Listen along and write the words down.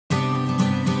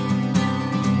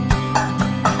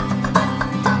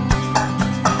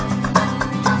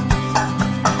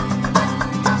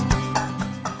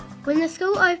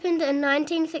opened in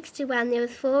 1961, there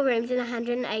was 4 rooms and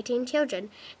 118 children.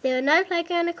 There were no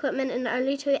playground equipment and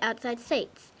only 2 outside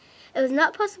seats. It was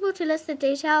not possible to list the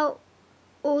detail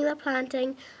or the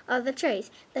planting of the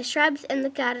trees. The shrubs and the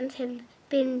gardens have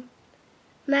been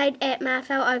made at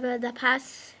Marfell over the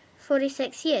past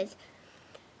 46 years.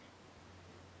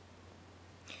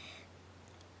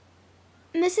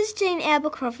 Mrs. Jean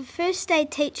Albercroft, a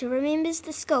first-aid teacher, remembers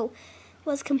the school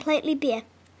was completely bare.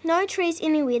 No trees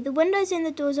anywhere. The windows and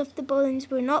the doors of the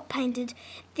buildings were not painted.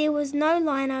 There was no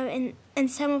lino in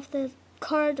some of the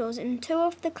corridors, and 2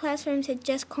 of the classrooms had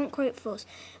just concrete floors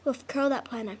with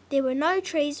curled-up lino. There were no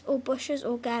trees or bushes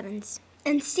or gardens.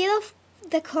 Instead of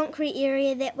the concrete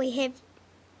area that we have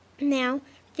now,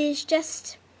 there was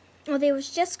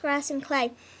just grass and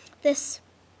clay. This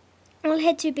all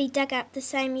had to be dug up the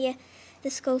same year the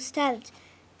school started,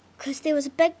 because there was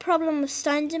a big problem with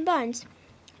stones and bones.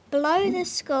 Below the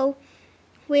school,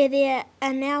 where there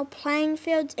are now playing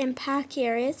fields and park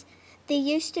areas, there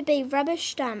used to be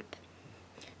rubbish dump.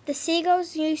 The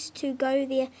seagulls used to go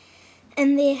there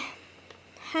in their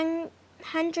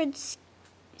hundreds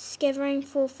scavenging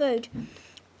for food.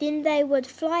 Then they would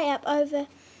fly up over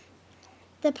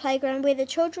the playground where the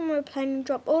children were playing and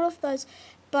drop all of those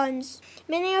bones.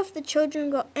 Many of the children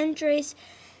got injuries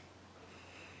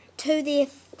to their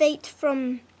feet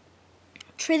from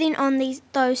treading on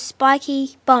those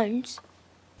spiky bones.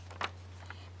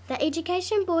 The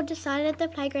Education Board decided the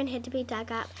playground had to be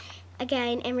dug up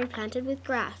again and replanted with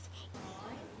grass.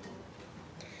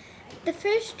 The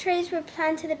first trees were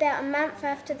planted about a month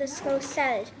after the school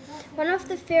started. One of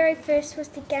the very first was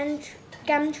the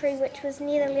gum tree, which was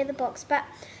near the leather box, but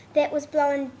that was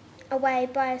blown away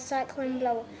by a cyclone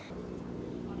blower.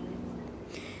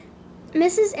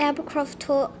 Mrs. Albercroft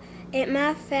taught at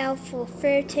Marfell for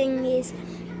 13 years,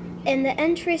 and the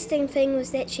interesting thing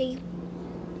was that she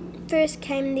first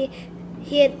came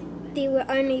there were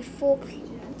only 4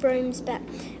 rooms, but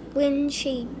when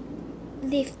she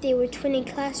left there were 20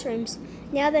 classrooms.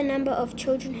 Now the number of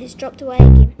children has dropped away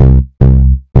again.